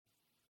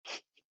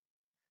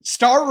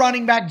Star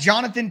running back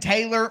Johnathan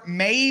Taylor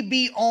may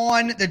be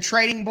on the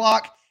trading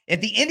block.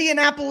 If the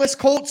Indianapolis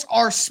Colts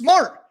are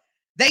smart,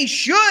 they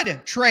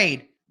should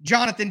trade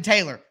Johnathan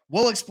Taylor.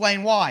 We'll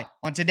explain why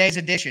on today's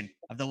edition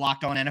of the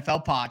Locked On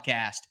NFL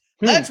podcast.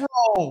 Let's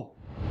roll.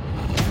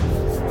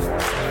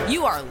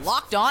 You are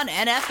Locked On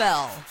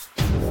NFL,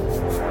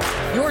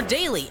 your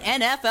daily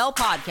NFL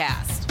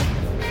podcast.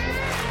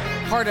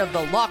 Part of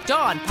the Locked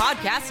On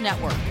Podcast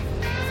Network,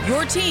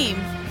 your team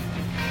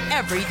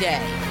every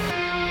day.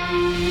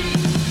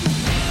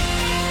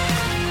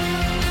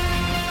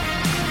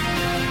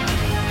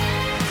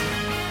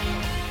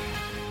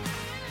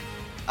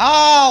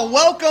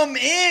 Welcome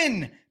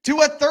in to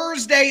a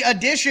Thursday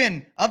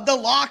edition of the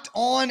Locked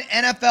On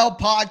NFL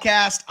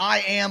podcast. I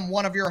am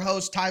one of your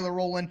hosts, Tyler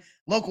Rowland,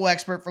 local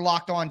expert for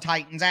Locked On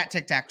Titans at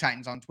Tic Tac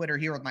Titans on Twitter,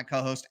 here with my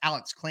co-host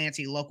Alex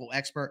Clancy, local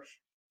expert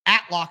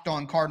at Locked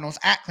On Cardinals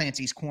at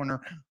Clancy's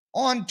Corner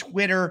on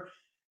Twitter.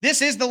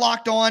 This is the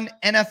Locked On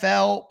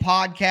NFL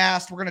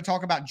podcast. We're going to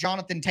talk about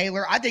Johnathan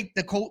Taylor. I think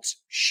the Colts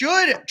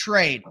should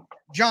trade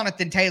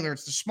Johnathan Taylor.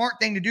 It's the smart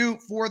thing to do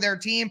for their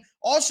team.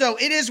 Also,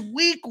 it is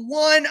week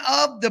 1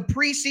 of the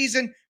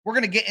preseason. We're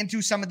going to get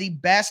into some of the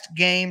best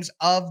games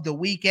of the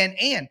weekend.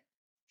 And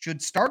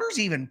should starters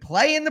even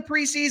play in the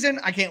preseason?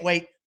 I can't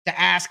wait to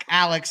ask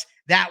Alex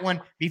that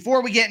one.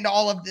 Before we get into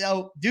all of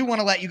the, do want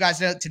to let you guys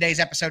know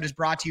today's episode is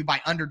brought to you by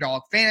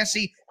Underdog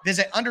Fantasy.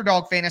 Visit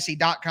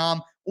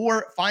underdogfantasy.com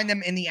or find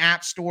them in the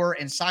App Store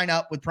and sign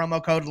up with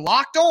promo code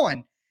Locked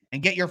On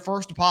and get your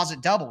first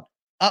deposit doubled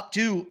up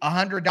to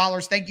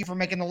 $100. Thank you for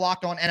making the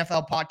Locked On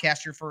NFL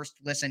podcast your first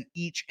listen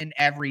each and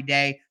every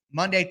day,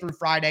 Monday through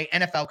Friday.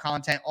 NFL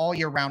content all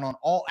year round on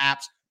all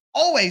apps,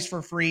 always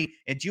for free.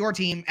 It's your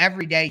team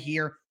every day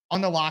here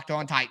on the Locked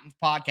On Titans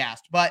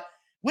podcast. But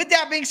with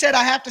that being said,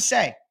 I have to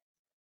say,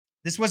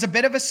 this was a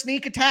bit of a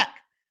sneak attack.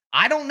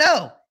 I don't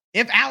know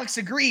if Alex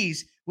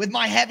agrees with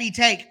my heavy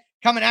take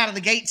coming out of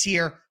the gates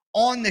here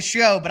on the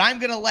show, but I'm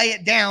going to lay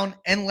it down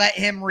and let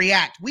him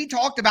react. We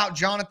talked about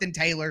Johnathan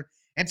Taylor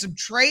and some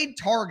trade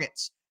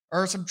targets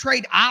or some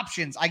trade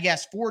options, I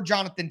guess, for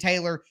Johnathan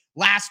Taylor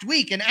last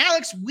week. And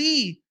Alex,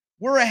 we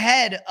were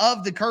ahead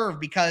of the curve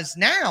because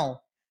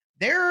now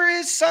there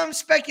is some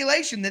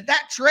speculation that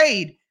that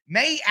trade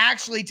may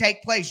actually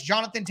take place.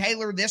 Johnathan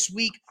Taylor this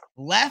week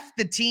left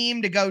the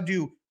team to go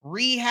do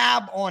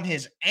rehab on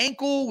his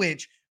ankle,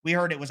 which we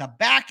heard it was a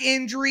back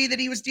injury that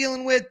he was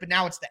dealing with, but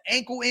now it's the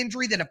ankle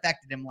injury that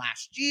affected him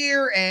last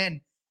year. And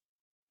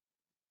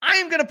I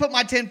am going to put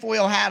my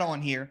tinfoil hat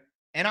on here,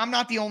 and I'm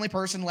not the only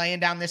person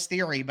laying down this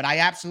theory, but I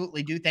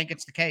absolutely do think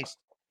it's the case.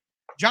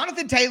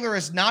 Johnathan Taylor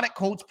is not at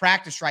Colts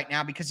practice right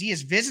now because he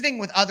is visiting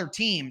with other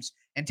teams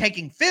and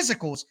taking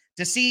physicals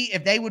to see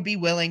if they would be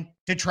willing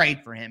to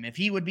trade for him, if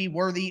he would be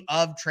worthy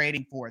of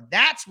trading for.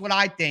 That's what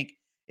I think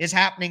is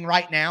happening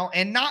right now.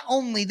 And not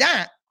only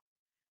that,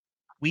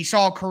 we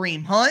saw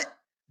Kareem Hunt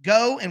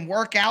go and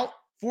work out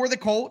for the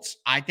Colts.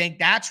 I think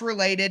that's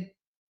related.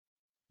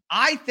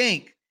 I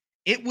think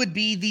it would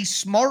be the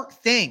smart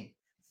thing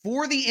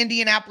for the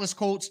Indianapolis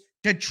Colts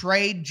to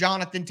trade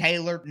Johnathan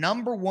Taylor.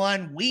 Number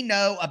one, we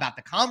know about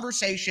the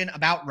conversation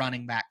about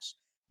running backs.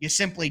 You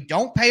simply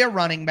don't pay a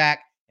running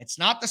back. It's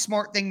not the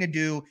smart thing to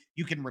do.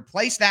 You can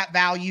replace that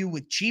value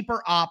with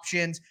cheaper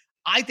options.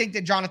 I think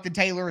that Johnathan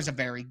Taylor is a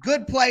very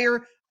good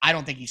player. I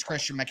don't think he's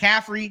Christian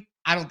McCaffrey.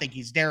 I don't think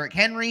he's Derrick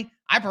Henry.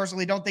 I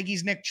personally don't think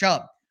he's Nick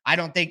Chubb. I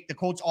don't think the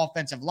Colts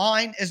offensive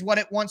line is what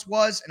it once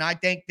was. And I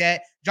think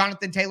that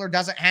Johnathan Taylor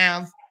doesn't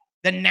have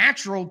the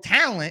natural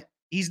talent.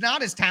 He's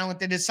not as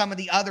talented as some of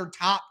the other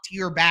top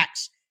tier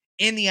backs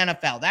in the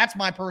NFL. That's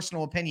my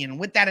personal opinion. And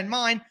with that in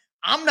mind,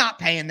 I'm not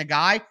paying the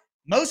guy.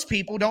 Most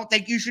people don't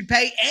think you should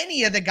pay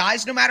any of the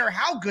guys, no matter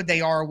how good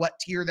they are or what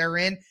tier they're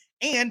in.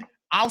 And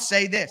I'll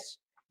say this,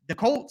 the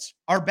Colts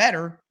are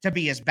better to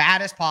be as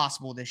bad as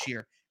possible this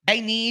year. They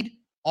need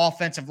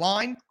offensive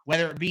line,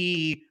 whether it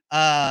be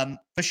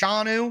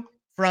Fashanu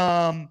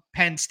from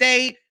Penn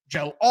State,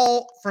 Joe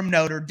Alt from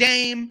Notre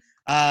Dame.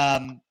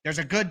 There's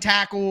a good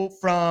tackle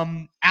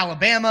from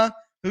Alabama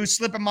who's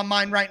slipping my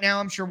mind right now.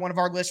 I'm sure one of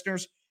our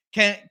listeners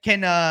can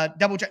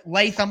double check.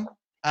 Latham,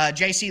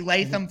 J.C.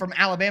 Latham from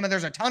Alabama.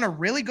 There's a ton of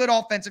really good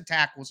offensive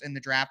tackles in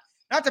the draft.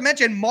 Not to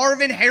mention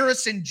Marvin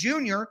Harrison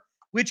Jr.,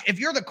 which if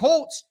you're the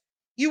Colts,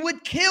 you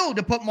would kill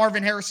to put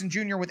Marvin Harrison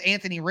Jr. with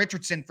Anthony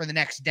Richardson for the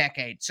next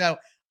decade. So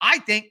I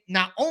think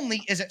not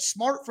only is it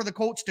smart for the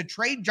Colts to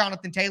trade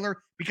Johnathan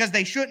Taylor because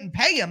they shouldn't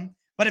pay him,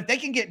 but if they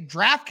can get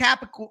draft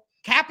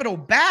capital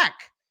back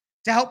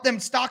to help them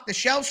stock the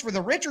shelves for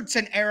the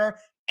Richardson era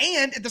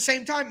and at the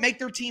same time make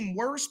their team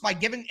worse by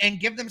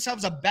give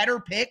themselves a better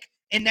pick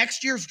in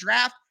next year's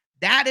draft,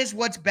 that is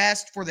what's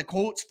best for the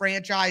Colts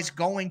franchise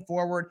going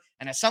forward.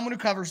 And as someone who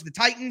covers the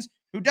Titans,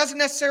 who doesn't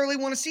necessarily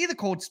want to see the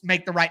Colts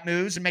make the right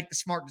moves and make the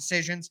smart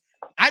decisions,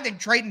 I think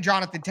trading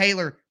Johnathan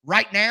Taylor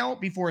right now,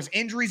 before his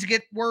injuries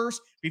get worse,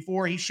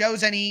 before he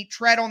shows any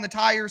tread on the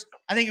tires,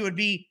 I think it would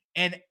be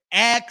an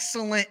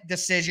excellent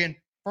decision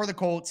for the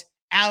Colts.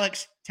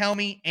 Alex, tell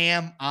me,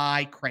 am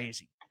I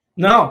crazy?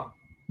 No,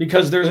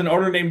 because there's an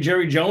owner named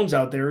Jerry Jones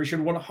out there who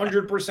should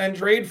 100%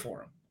 trade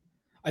for him.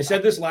 I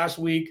said this last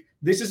week.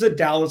 This is a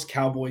Dallas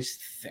Cowboys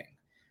thing.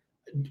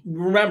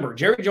 Remember,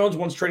 Jerry Jones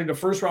once traded a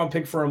first-round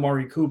pick for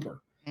Amari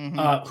Cooper,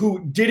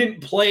 who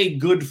didn't play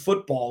good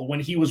football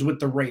when he was with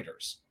the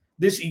Raiders.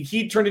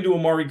 He turned into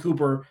Amari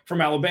Cooper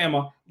from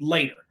Alabama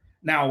later.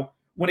 Now,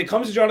 when it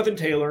comes to Johnathan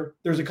Taylor,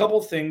 there's a couple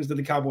of things that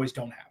the Cowboys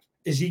don't have.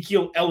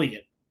 Ezekiel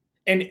Elliott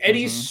and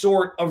any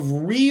sort of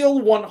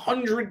real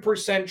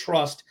 100%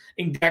 trust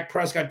in Dak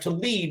Prescott to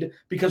lead,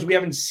 because we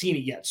haven't seen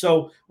it yet.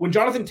 So when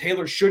Johnathan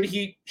Taylor, should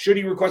he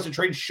request a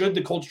trade? Should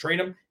the Colts trade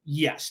him?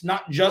 Yes,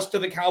 not just to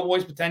the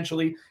Cowboys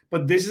potentially,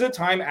 but this is a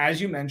time, as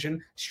you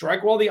mentioned,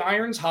 strike while the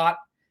iron's hot.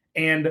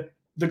 And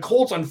the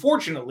Colts,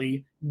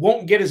 unfortunately,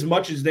 won't get as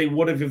much as they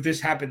would have if this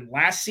happened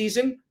last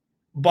season,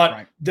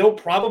 but they'll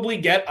probably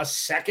get a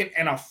second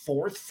and a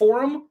fourth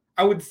for him,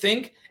 I would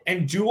think,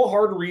 and do a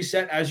hard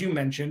reset, as you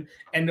mentioned,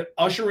 and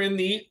usher in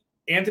the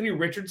Anthony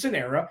Richardson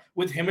era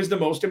with him as the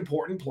most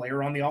important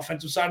player on the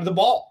offensive side of the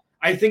ball.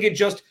 I think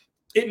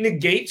it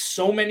negates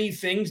so many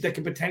things that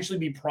could potentially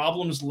be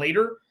problems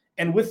later.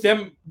 And with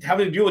them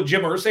having to deal with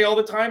Jim Irsay all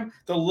the time,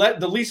 the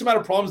least amount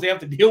of problems they have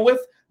to deal with,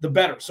 the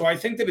better. So I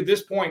think that at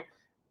this point,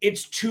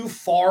 it's too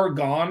far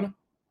gone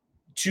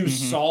to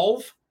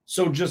solve.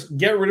 So just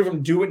get rid of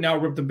him, do it now,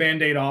 rip the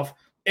Band-Aid off.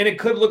 And it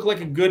could look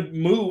like a good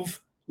move,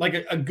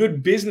 like a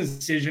good business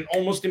decision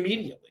almost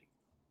immediately.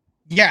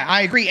 Yeah,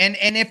 I agree. And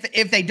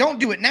if they don't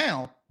do it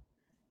now,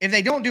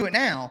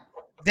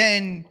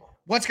 then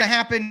what's going to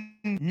happen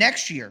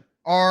next year?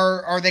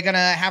 Are they going to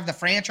have the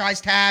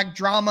franchise tag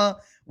drama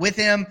with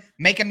him,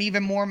 make him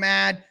even more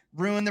mad,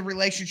 ruin the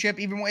relationship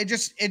even more? It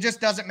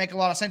just doesn't make a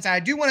lot of sense. And I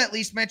do want to at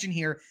least mention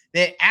here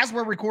that as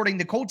we're recording,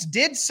 the Colts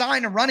did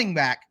sign a running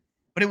back,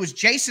 but it was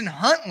Jason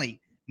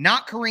Huntley,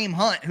 not Kareem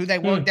Hunt, who they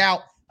worked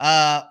out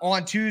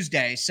on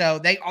Tuesday. So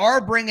they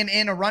are bringing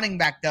in a running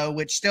back, though,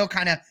 which still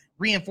kind of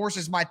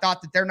reinforces my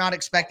thought that they're not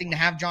expecting to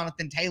have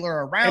Johnathan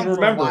Taylor around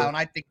for a while.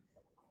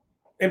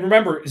 And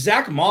remember,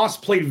 Zach Moss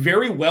played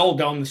very well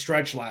down the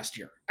stretch last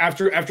year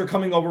after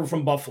coming over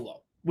from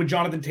Buffalo with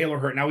Johnathan Taylor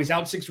hurt. Now he's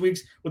out 6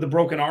 weeks with a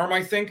broken arm,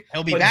 I think.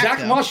 He'll be back,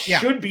 Zach Moss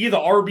should be the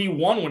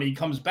RB1 when he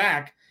comes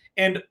back.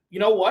 And you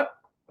know what?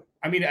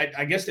 I mean,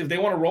 I guess if they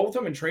want to roll with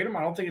him and trade him,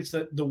 I don't think it's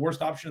the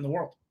worst option in the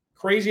world.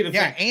 Crazy to think.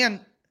 Yeah, and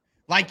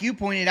like you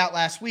pointed out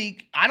last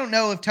week, I don't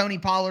know if Tony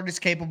Pollard is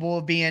capable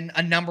of being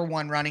a number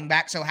one running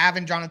back. So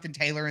having Johnathan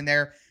Taylor in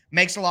there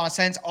makes a lot of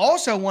sense.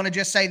 Also want to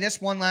just say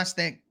this one last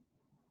thing.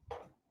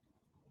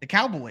 The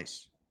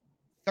Cowboys,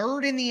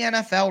 third in the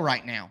NFL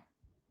right now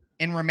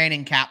in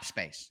remaining cap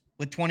space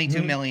with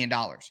 $22 million.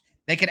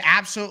 They could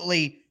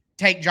absolutely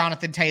take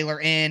Johnathan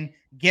Taylor in,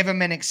 give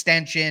him an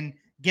extension,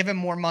 give him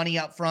more money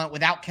up front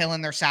without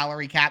killing their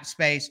salary cap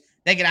space.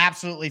 They could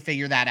absolutely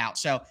figure that out.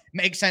 So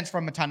makes sense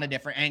from a ton of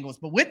different angles.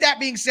 But with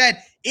that being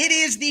said, it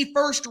is the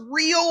first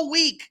real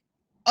week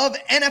of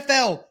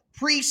NFL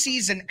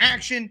preseason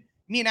action.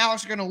 Me and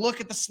Alex are going to look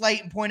at the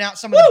slate and point out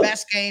some of the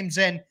best games,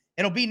 and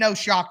it'll be no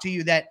shock to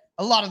you that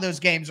a lot of those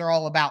games are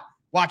all about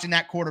watching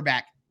that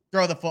quarterback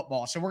throw the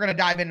football. So we're going to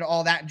dive into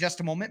all that in just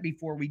a moment.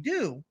 Before we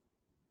do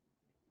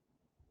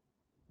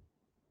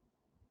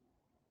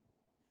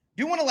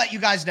want to let you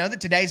guys know that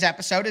today's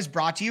episode is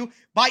brought to you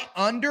by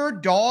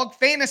Underdog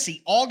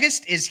Fantasy.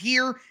 August is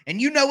here,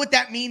 and you know what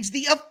that means.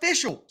 The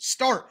official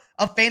start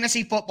of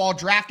fantasy football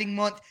drafting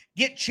month.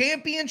 Get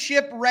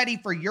championship ready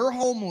for your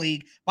home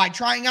league by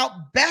trying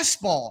out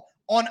Best Ball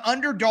on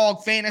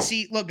Underdog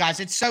Fantasy. Look, guys,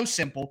 it's so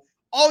simple.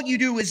 All you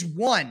do is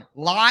one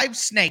live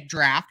snake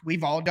draft.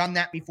 We've all done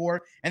that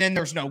before. And then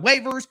there's no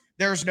waivers.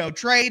 There's no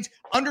trades.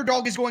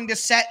 Underdog is going to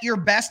set your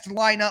best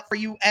lineup for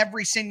you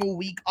every single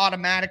week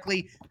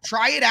automatically.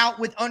 Try it out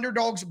with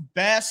Underdog's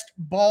Best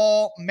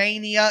Ball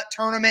Mania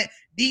tournament.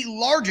 The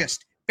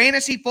largest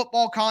fantasy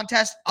football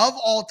contest of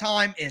all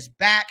time is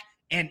back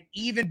and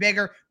even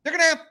bigger. They're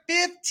going to have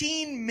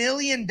 $15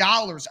 million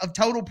of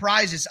total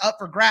prizes up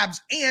for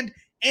grabs and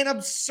an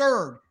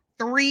absurd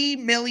 $3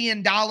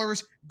 million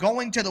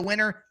going to the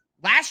winner.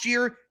 Last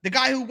year, the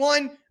guy who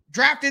won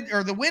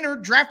the winner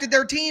drafted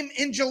their team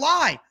in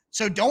July.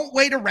 So don't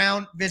wait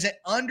around. Visit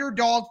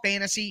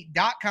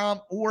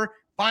UnderdogFantasy.com or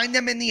find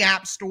them in the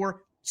App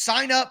Store.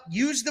 Sign up.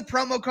 Use the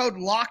promo code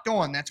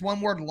LOCKEDON. That's one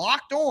word,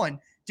 locked on,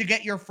 to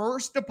get your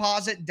first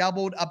deposit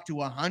doubled up to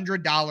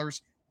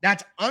 $100.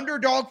 That's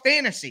Underdog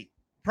Fantasy.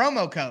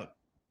 Promo code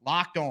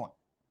locked on.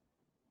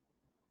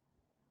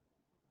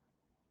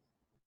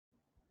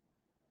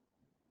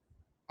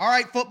 All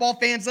right, football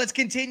fans, let's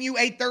continue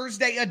a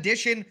Thursday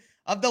edition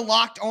of the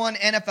Locked On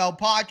NFL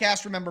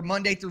podcast. Remember,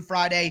 Monday through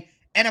Friday,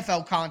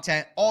 NFL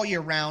content all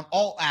year round,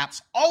 all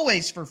apps,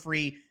 always for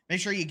free.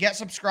 Make sure you get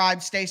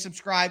subscribed, stay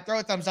subscribed, throw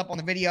a thumbs up on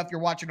the video if you're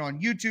watching on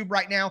YouTube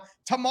right now.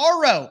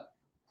 Tomorrow,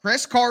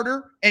 Chris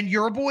Carter and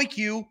your boy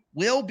Q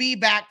will be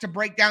back to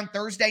break down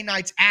Thursday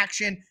night's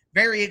action.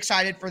 Very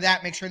excited for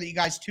that. Make sure that you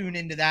guys tune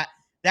into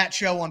that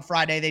show on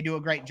Friday. They do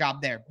a great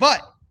job there.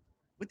 But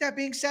with that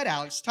being said,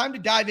 Alex, it's time to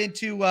dive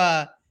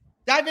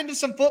into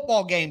some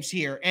football games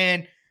here.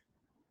 And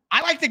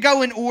I like to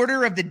go in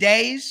order of the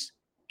days,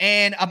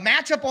 and a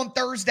matchup on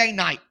Thursday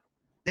night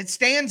that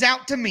stands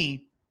out to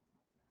me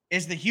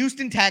is the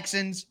Houston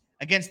Texans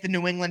against the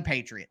New England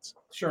Patriots.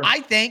 Sure. I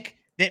think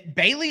that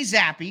Bailey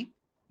Zappi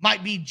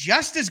might be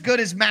just as good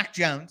as Mac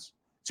Jones.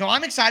 So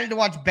I'm excited to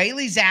watch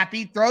Bailey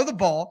Zappi throw the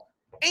ball.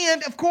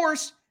 And, of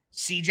course,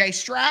 C.J.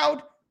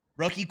 Stroud,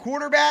 rookie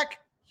quarterback,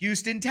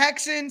 Houston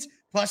Texans.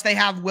 Plus, they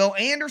have Will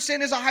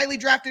Anderson as a highly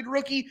drafted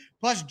rookie.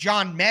 Plus,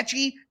 John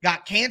Mechie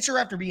got cancer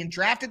after being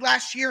drafted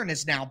last year and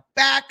is now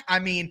back. I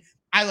mean,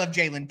 I love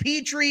Jalen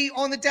Petrie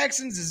on the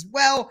Texans as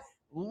well.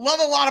 Love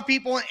a lot of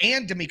people.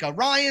 And D'Amico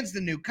Ryans,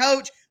 the new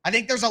coach. I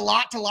think there's a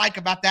lot to like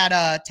about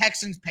that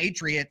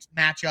Texans-Patriots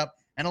matchup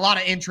and a lot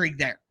of intrigue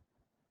there.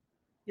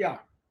 Yeah.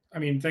 I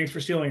mean, thanks for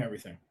stealing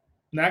everything.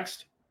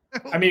 Next.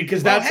 I mean,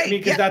 because that's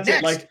next.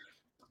 it. Like,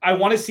 I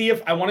want to see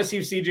if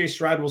CJ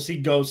Stroud will see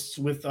ghosts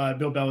with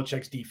Bill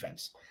Belichick's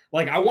defense.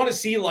 Like, I want to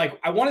see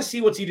what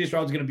CJ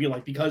Stroud is going to be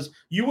like, because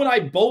you and I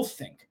both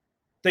think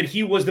that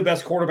he was the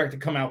best quarterback to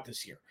come out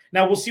this year.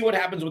 Now, we'll see what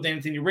happens with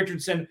Anthony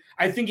Richardson.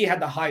 I think he had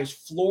the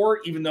highest floor,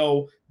 even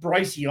though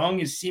Bryce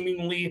Young is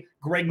seemingly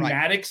Greg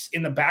Maddux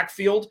in the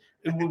backfield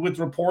with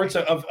reports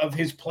of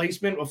his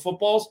placement of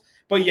footballs.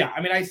 But yeah,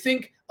 I mean, I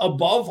think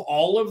above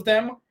all of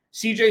them,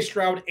 CJ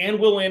Stroud and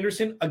Will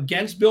Anderson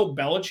against Bill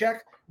Belichick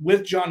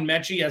with John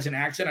Mechie as an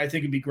accent, I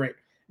think it'd be great.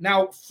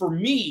 Now, for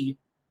me,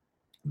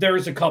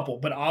 there's a couple,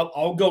 but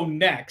I'll go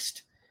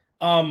next.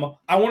 I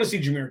want to see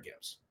Jahmyr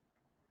Gibbs.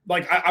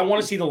 Like, I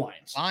want to see the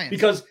Lions.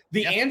 Because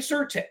the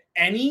answer to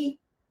any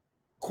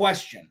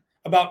question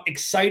about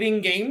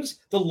exciting games,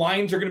 the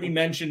Lions are going to be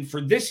mentioned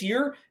for this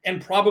year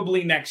and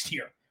probably next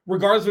year,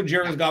 regardless of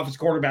Jared Goff is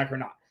quarterback or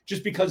not,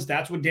 just because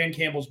that's what Dan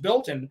Campbell's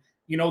built. And,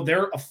 you know,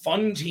 they're a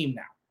fun team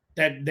now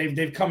that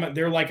they've come,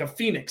 they're like a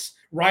phoenix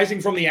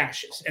rising from the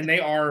ashes, and they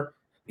are,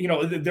 you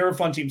know, they're a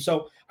fun team.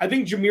 So I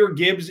think Jahmyr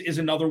Gibbs is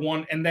another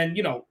one. And then,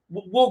 you know,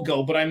 we'll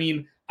go, but I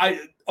mean,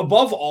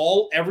 above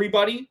all,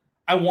 everybody,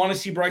 I want to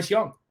see Bryce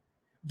Young.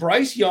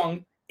 Bryce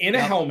Young in a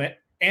helmet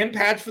and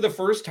pads for the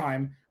first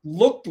time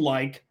looked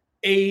like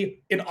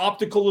an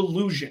optical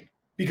illusion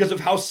because of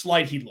how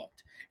slight he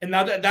looked. And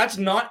now that's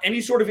not any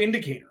sort of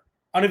indicator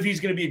on if he's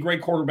going to be a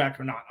great quarterback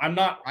or not. I'm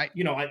not,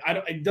 you know,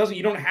 it doesn't,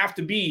 you don't have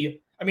to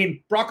be. I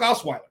mean, Brock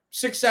Osweiler,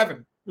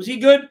 6'7", was he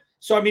good?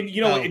 So, I mean,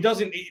 you know,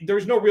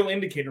 there's no real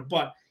indicator,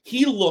 but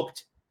he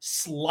looked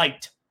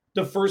slight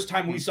the first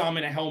time we saw him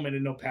in a helmet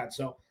and no pads.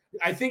 So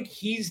I think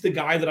he's the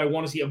guy that I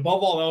want to see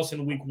above all else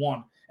in week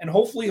one. And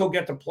hopefully he'll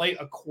get to play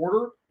a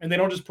quarter and they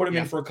don't just put him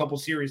in for a couple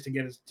series to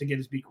get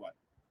his beak wet.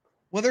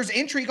 Well, there's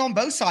intrigue on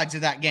both sides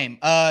of that game.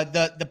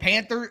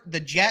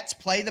 The Jets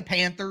play the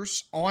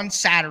Panthers on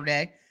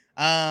Saturday.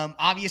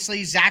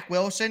 Obviously, Zach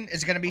Wilson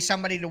is going to be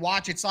somebody to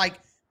watch. It's like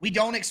we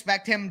don't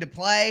expect him to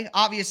play,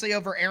 obviously,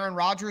 over Aaron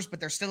Rodgers,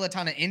 but there's still a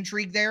ton of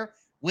intrigue there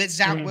with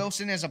Zach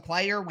Wilson as a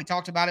player. We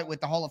talked about it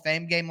with the Hall of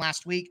Fame game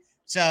last week.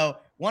 So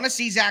want to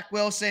see Zach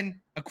Wilson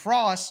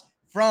across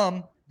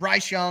from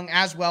Bryce Young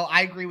as well.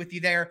 I agree with you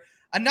there.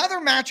 Another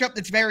matchup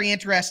that's very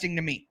interesting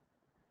to me.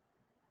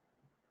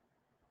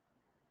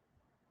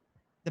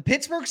 The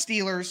Pittsburgh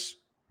Steelers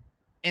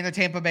and the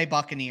Tampa Bay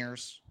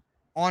Buccaneers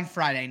on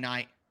Friday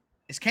night.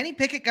 Is Kenny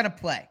Pickett going to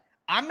play?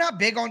 I'm not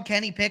big on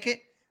Kenny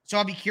Pickett, so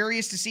I'll be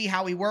curious to see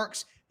how he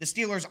works. The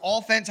Steelers'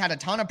 offense had a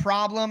ton of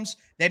problems.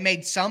 They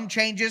made some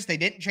changes. They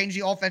didn't change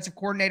the offensive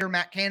coordinator,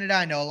 Matt Canada.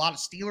 I know a lot of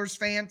Steelers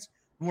fans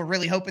who were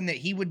really hoping that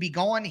he would be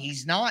gone.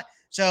 He's not.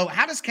 So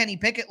how does Kenny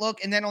Pickett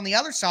look? And then on the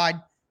other side,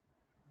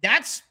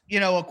 that's,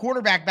 you know, a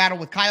quarterback battle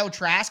with Kyle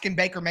Trask and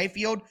Baker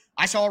Mayfield.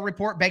 I saw a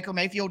report Baker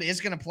Mayfield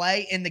is going to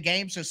play in the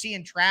game. So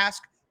seeing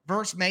Trask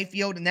versus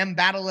Mayfield and them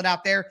battle it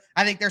out there,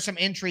 I think there's some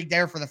intrigue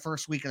there for the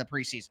first week of the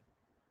preseason.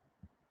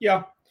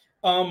 Yeah.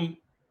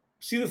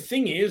 See, the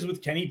thing is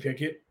with Kenny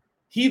Pickett,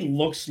 he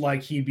looks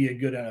like he'd be a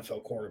good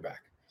NFL quarterback.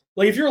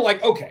 Like, if you're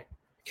like, okay,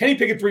 Kenny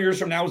Pickett 3 years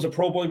from now is a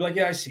Pro Bowl, you'd be like,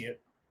 yeah, I see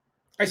it.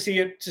 It's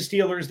the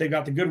Steelers. They've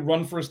got the good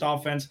run-first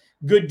offense,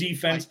 good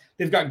defense.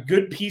 They've got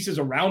good pieces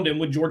around him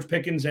with George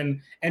Pickens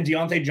and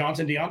Deontay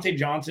Johnson. Deontay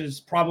Johnson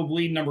is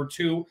probably number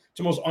 2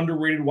 to most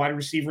underrated wide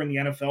receiver in the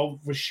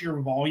NFL for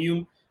sheer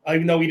volume,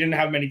 even though he didn't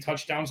have many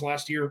touchdowns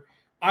last year.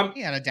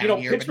 He had a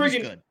down year, but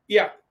he's good.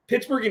 Yeah,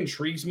 Pittsburgh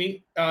intrigues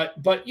me.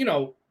 But, you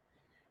know,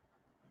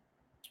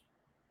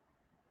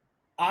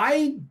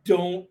 I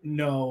don't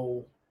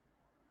know.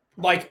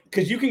 Like,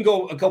 because you can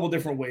go a couple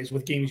different ways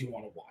with games you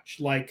want to watch.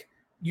 Like,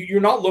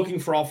 you're not looking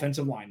for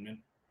offensive linemen.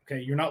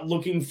 Okay. You're not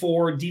looking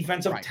for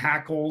defensive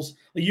tackles.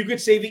 Like, you could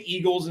say the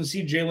Eagles and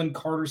see Jalen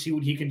Carter, see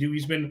what he can do.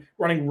 He's been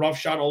running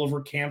roughshod all over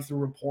camp through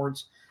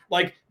reports.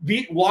 Like,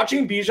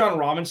 watching Bijan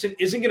Robinson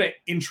isn't going to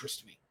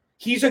interest me.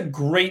 He's a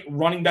great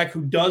running back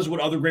who does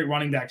what other great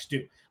running backs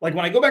do. Like,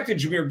 when I go back to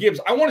Jahmyr Gibbs,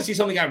 I want to see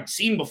something I haven't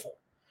seen before.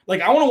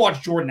 Like, I want to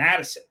watch Jordan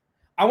Addison.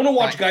 I want to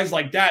watch guys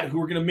like that who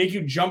are going to make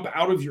you jump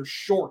out of your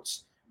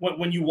shorts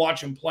when you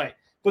watch him play.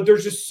 But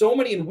there's just so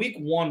many in week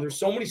one. There's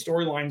so many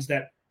storylines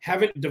that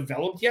haven't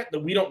developed yet, that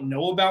we don't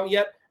know about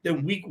yet,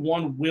 that week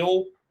one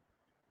will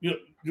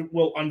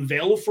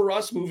unveil for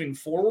us moving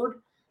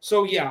forward.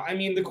 So, yeah, I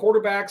mean, the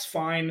quarterback's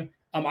fine.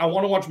 I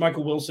want to watch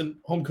Michael Wilson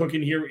home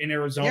cooking here in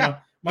Arizona. Yeah.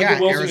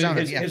 Michael Wilson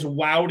Arizona, has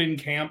wowed in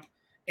camp.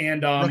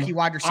 And rookie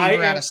wide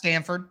receiver out of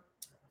Stanford.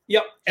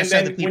 Yep. And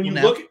so then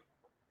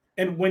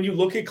when you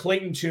look at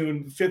Clayton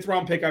Tune, 5th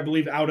round pick, I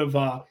believe, out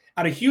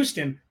of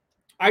Houston,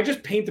 I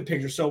just paint the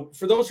picture. So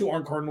for those who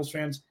aren't Cardinals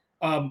fans,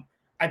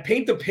 I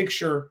paint the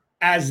picture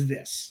as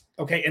this.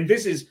 Okay. And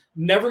this is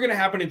never going to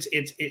happen.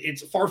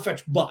 It's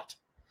far-fetched. But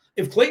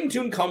if Clayton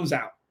Tune comes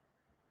out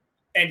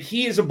and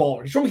he is a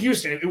baller, he's from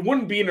Houston, it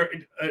wouldn't be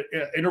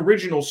an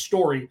original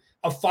story.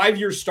 A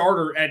 5-year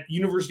starter at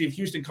University of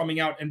Houston coming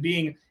out and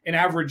being an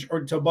average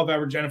or to above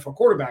average NFL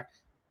quarterback.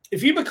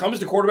 If he becomes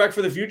the quarterback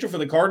for the future for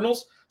the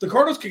Cardinals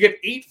could get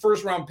 8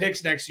 first-round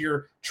picks next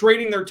year,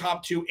 trading their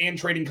top 2 and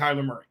trading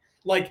Kyler Murray.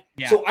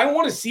 So I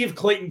want to see if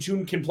Clayton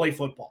Tune can play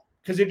football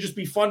because it'd just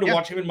be fun to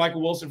watch him and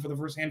Michael Wilson for the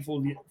first handful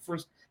of games before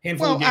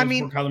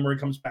Kyler Murray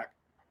comes back.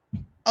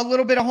 A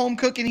little bit of home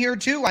cooking here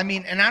too. I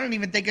mean, and I don't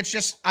even think it's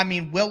just,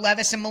 Will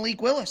Levis and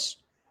Malik Willis.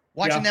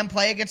 Watching them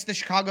play against the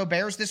Chicago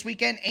Bears this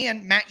weekend,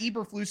 and Matt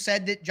Eberflus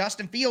said that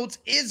Justin Fields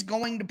is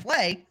going to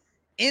play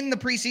in the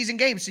preseason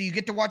game. So you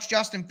get to watch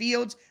Justin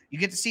Fields. You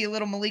get to see a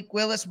little Malik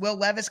Willis, Will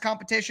Levis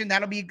competition.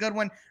 That'll be a good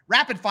one.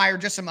 Rapid fire,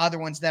 just some other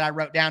ones that I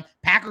wrote down.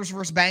 Packers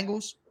versus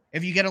Bengals.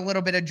 If you get a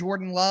little bit of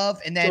Jordan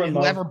Love, and then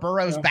whoever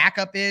Burrow's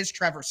backup is,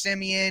 Trevor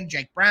Siemian,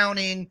 Jake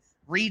Browning,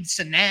 Reed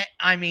Sinnett.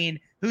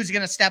 Who's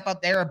going to step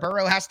up there?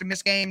 Burrow has to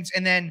miss games.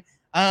 And then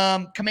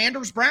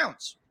Commanders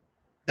Browns.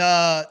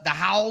 The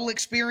Howell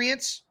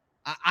experience.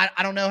 I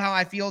don't know how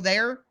I feel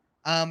there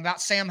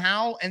about Sam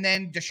Howell. And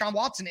then Deshaun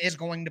Watson is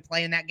going to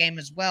play in that game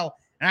as well.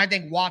 And I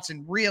think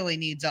Watson really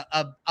needs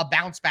a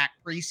bounce back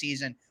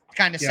preseason to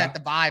kind of set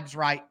the vibes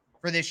right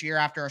for this year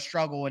after a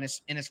struggle in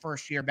his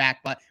first year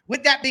back. But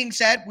with that being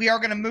said, we are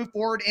going to move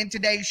forward in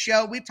today's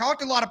show. We've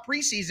talked a lot of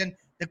preseason.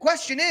 The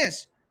question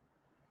is,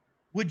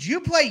 would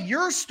you play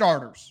your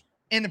starters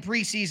in the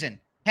preseason?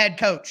 Head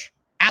coach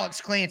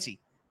Alex Clancy.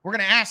 We're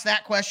going to ask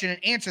that question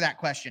and answer that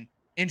question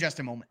in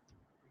just a moment.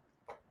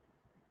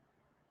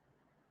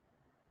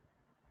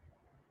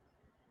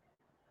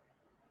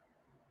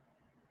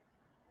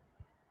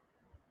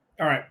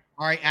 All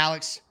right,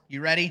 Alex,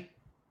 you ready?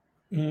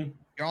 Mm-hmm.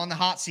 You're on the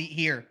hot seat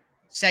here.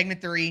 Segment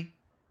 3,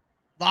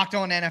 Locked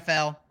On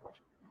NFL,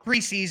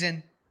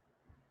 preseason,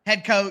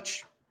 head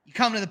coach. You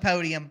come to the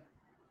podium.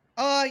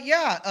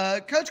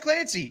 Coach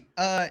Clancy,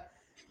 got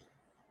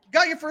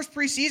your first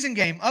preseason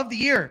game of the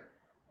year.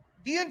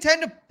 Do you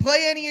intend to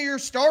play any of your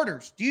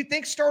starters? Do you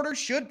think starters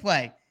should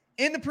play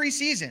in the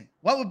preseason?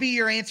 What would be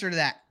your answer to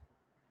that?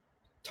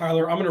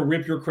 Tyler, I'm going to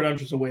rip your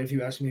credentials away if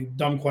you ask me a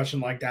dumb question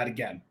like that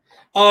again.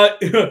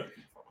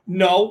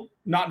 No,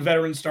 not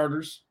veteran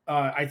starters.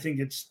 I think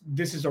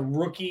this is a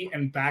rookie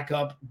and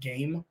backup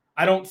game.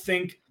 I don't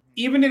think,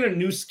 even in a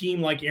new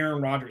scheme like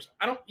Aaron Rodgers,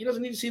 he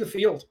doesn't need to see the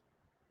field.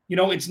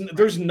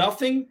 There's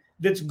nothing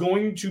that's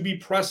going to be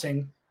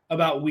pressing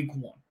about week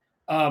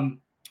 1.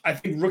 I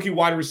think rookie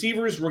wide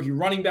receivers, rookie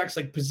running backs,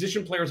 like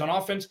position players on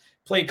offense,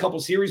 play a couple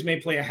series, may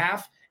play a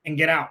half, and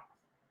get out.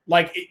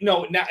 And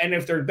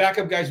if they're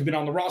backup guys who've been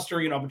on the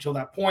roster, up until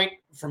that point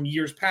from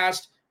years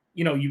past,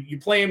 you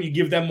play them, you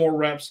give them more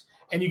reps,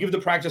 and you give the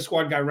practice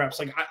squad guy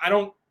reps.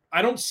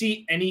 I don't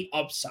see any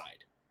upside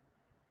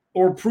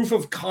or proof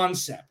of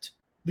concept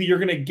that you're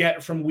going to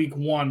get from week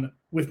 1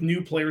 with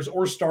new players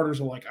or starters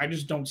alike. I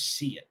just don't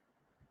see it.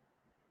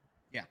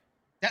 Yeah,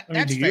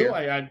 that's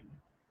fair.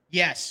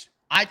 Yes.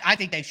 I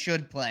think they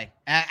should play.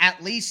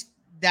 At least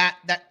that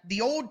the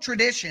old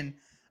tradition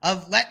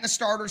of letting the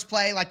starters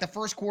play like the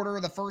first quarter or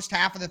the first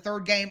half of the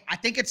third game, I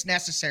think it's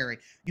necessary.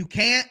 You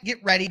can't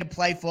get ready to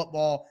play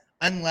football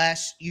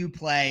unless you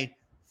play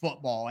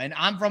football. And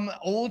I'm from an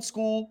old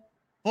school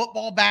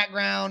football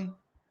background,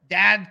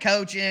 dad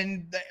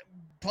coaching,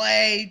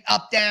 play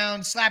up,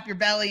 down, slap your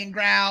belly and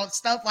growl,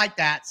 stuff like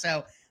that.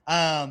 So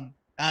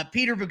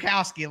Peter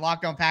Bukowski,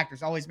 Locked On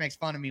Packers, always makes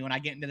fun of me when I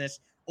get into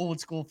this old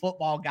school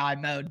football guy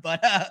mode, but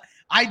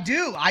I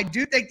do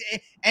think,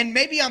 and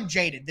maybe I'm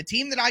jaded. The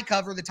team that I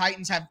cover, the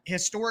Titans, have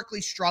historically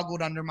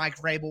struggled under Mike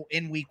Vrabel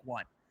in week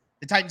 1.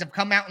 The Titans have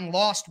come out and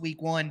lost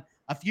week 1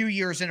 a few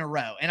years in a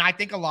row, and I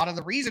think a lot of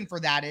the reason for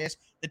that is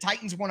the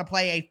Titans want to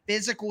play a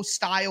physical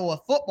style of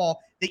football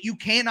that you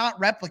cannot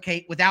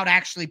replicate without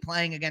actually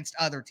playing against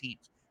other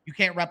teams. You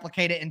can't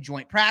replicate it in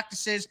joint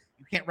practices.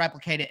 You can't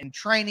replicate it in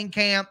training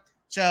camp.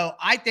 So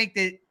I think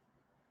that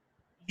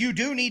you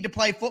do need to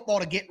play football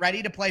to get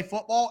ready to play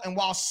football. And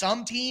while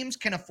some teams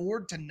can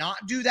afford to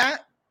not do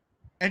that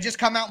and just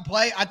come out and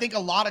play, I think a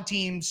lot of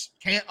teams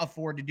can't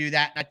afford to do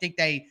that. And I think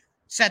they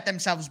set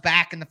themselves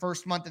back in the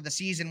first month of the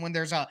season when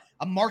there's a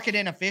market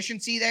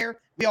inefficiency there.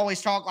 We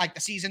always talk like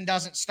the season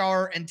doesn't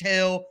start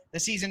until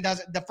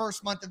the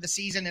first month of the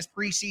season is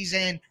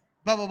preseason,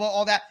 blah, blah, blah,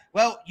 all that.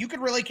 Well, you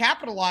could really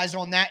capitalize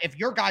on that if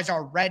your guys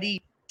are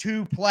ready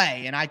to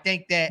play. And I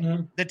think that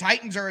the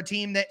Titans are a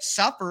team that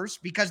suffers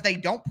because they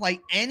don't play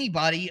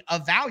anybody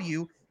of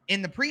value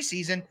in the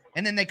preseason,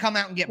 and then they come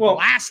out and get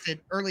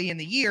blasted early in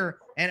the year.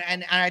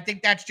 And I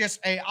think that's just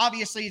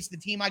obviously it's the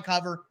team I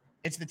cover.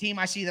 It's the team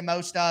I see the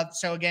most of.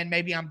 So again,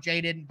 maybe I'm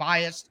jaded and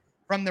biased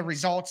from the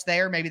results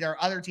there. Maybe there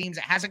are other teams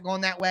that hasn't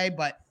gone that way,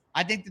 but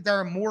I think that there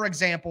are more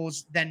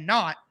examples than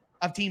not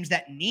of teams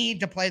that need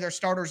to play their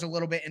starters a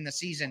little bit in the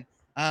season,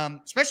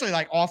 especially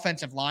like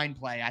offensive line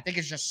play. I think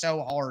it's just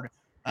so hard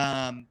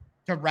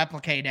to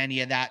replicate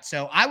any of that.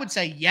 So I would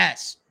say,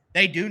 yes,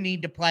 they do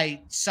need to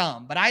play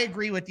some, but I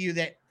agree with you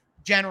that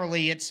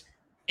generally it's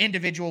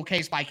individual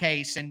case by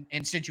case and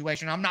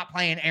situation. I'm not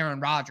playing Aaron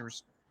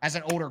Rodgers as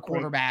an older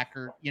quarterback,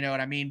 or you know what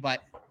I mean?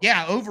 But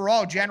yeah,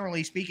 overall,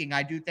 generally speaking,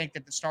 I do think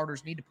that the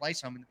starters need to play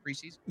some in the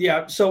preseason.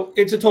 Yeah, so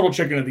it's a total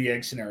chicken of the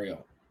egg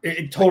scenario.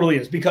 It totally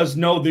is, because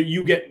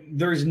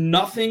there's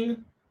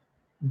nothing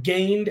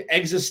gained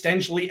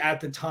existentially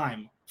at the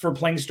time for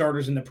playing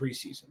starters in the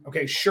preseason.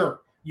 Okay,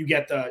 sure, you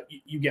get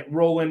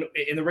rolling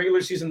in the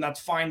regular season,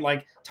 that's fine.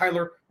 Like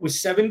Tyler, with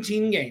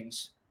 17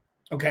 games,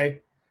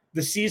 okay,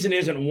 the season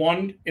isn't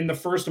won in the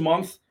first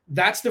month.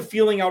 That's the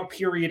feeling out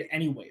period,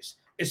 anyways.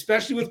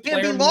 Especially with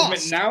player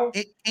movement now.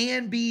 It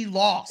can be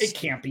lost. It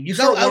can't be. You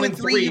go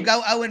 0-3, you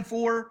go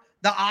 0-4.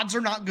 The odds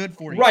are not good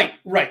for you.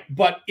 Right.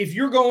 But if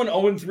you're going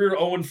 0-3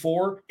 or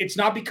 0-4, it's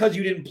not because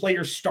you didn't play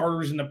your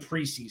starters in the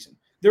preseason.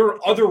 There are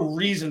other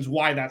reasons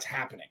why that's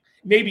happening.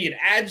 Maybe it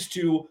adds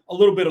to a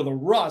little bit of the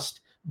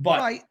rust,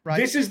 but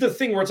this is the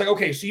thing where it's like,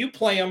 okay, so you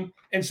play them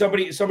and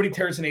somebody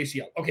tears an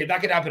ACL. Okay,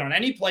 that could happen on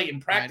any play in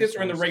practice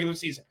or in the regular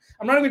season.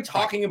 I'm not even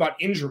talking about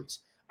injuries.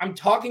 I'm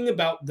talking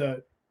about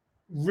the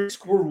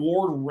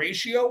risk-reward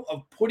ratio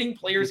of putting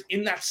players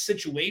in that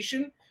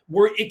situation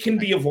where it can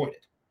be avoided.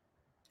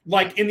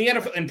 Like in the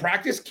NFL, in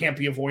practice, can't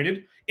be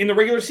avoided. In the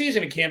regular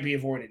season, it can't be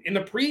avoided. In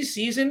the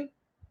preseason,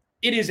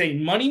 it is a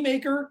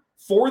moneymaker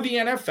for the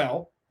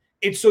NFL.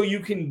 It's so you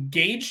can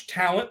gauge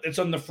talent that's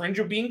on the fringe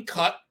of being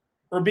cut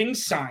or being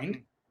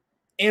signed.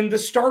 And the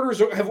starters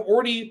have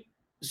already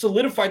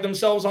solidified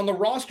themselves on the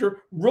roster.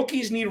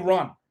 Rookies need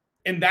run.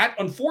 And that,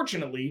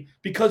 unfortunately,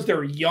 because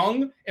they're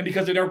young and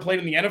because they never played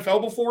in the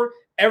NFL before,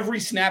 every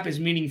snap is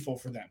meaningful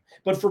for them.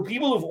 But for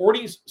people who've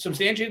already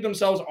substantiated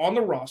themselves on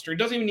the roster, it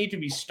doesn't even need to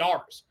be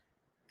stars.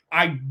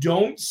 I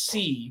don't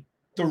see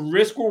the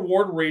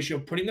risk-reward ratio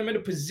of putting them in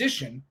a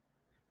position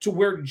to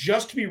where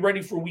just to be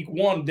ready for week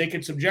one, they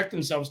could subject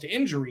themselves to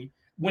injury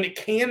when it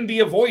can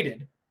be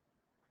avoided.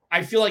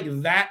 I feel like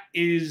that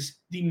is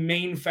the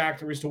main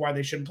factor as to why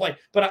they shouldn't play.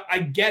 But I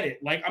get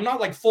it. Like, I'm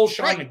not like full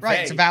Sean McVay. Right,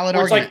 it's a valid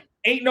argument. It's like,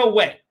 ain't no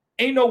way.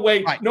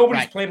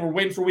 Nobody's playing. We're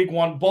waiting for week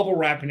one, bubble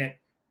wrapping it.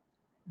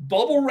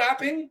 Bubble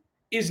wrapping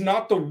is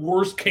not the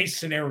worst case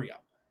scenario.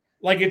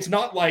 Like, it's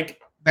not like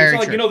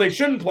they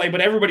shouldn't play,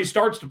 but everybody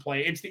starts to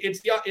play. It's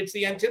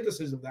the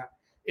antithesis of that.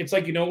 It's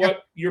like, you know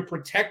what? You're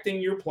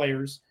protecting your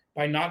players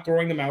by not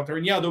throwing them out there.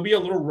 And yeah, there'll be a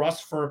little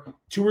rust for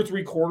 2 or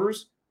 3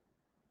 quarters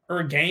or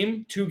a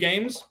game, 2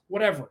 games,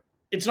 whatever.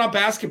 It's not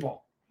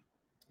basketball.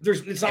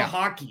 It's not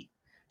hockey.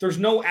 There's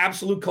no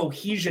absolute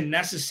cohesion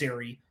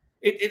necessary.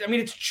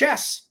 It's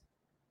chess.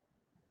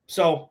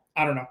 So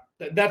I don't know.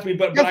 That's me,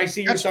 but I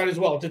see your side as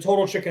well. It's a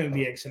total chicken and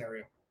the egg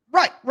scenario.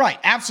 Right.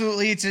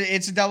 Absolutely.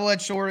 It's a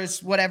double-edged sword.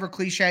 It's whatever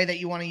cliche that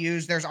you want to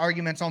use. There's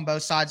arguments on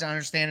both sides. I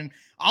understand. And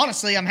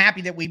honestly, I'm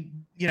happy that we,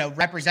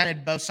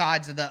 represented both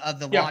sides of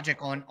the logic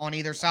on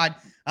either side.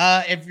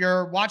 If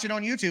you're watching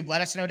on YouTube,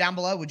 let us know down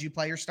below. Would you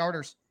play your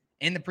starters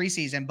in the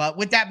preseason? But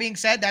with that being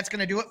said, that's going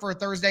to do it for a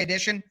Thursday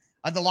edition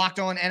of the Locked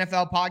On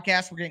NFL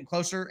podcast. We're getting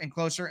closer and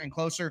closer and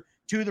closer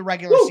to the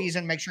regular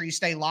season. Make sure you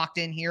stay locked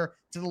in here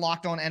to the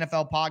Locked On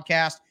NFL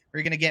podcast.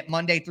 We're going to get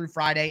Monday through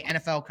Friday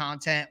NFL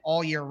content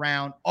all year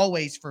round,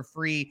 always for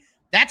free.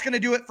 That's going to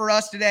do it for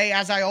us today.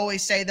 As I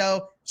always say,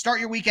 though, start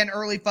your weekend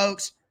early,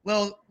 folks.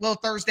 Little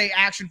Thursday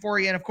action for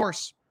you. And, of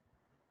course,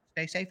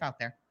 stay safe out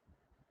there.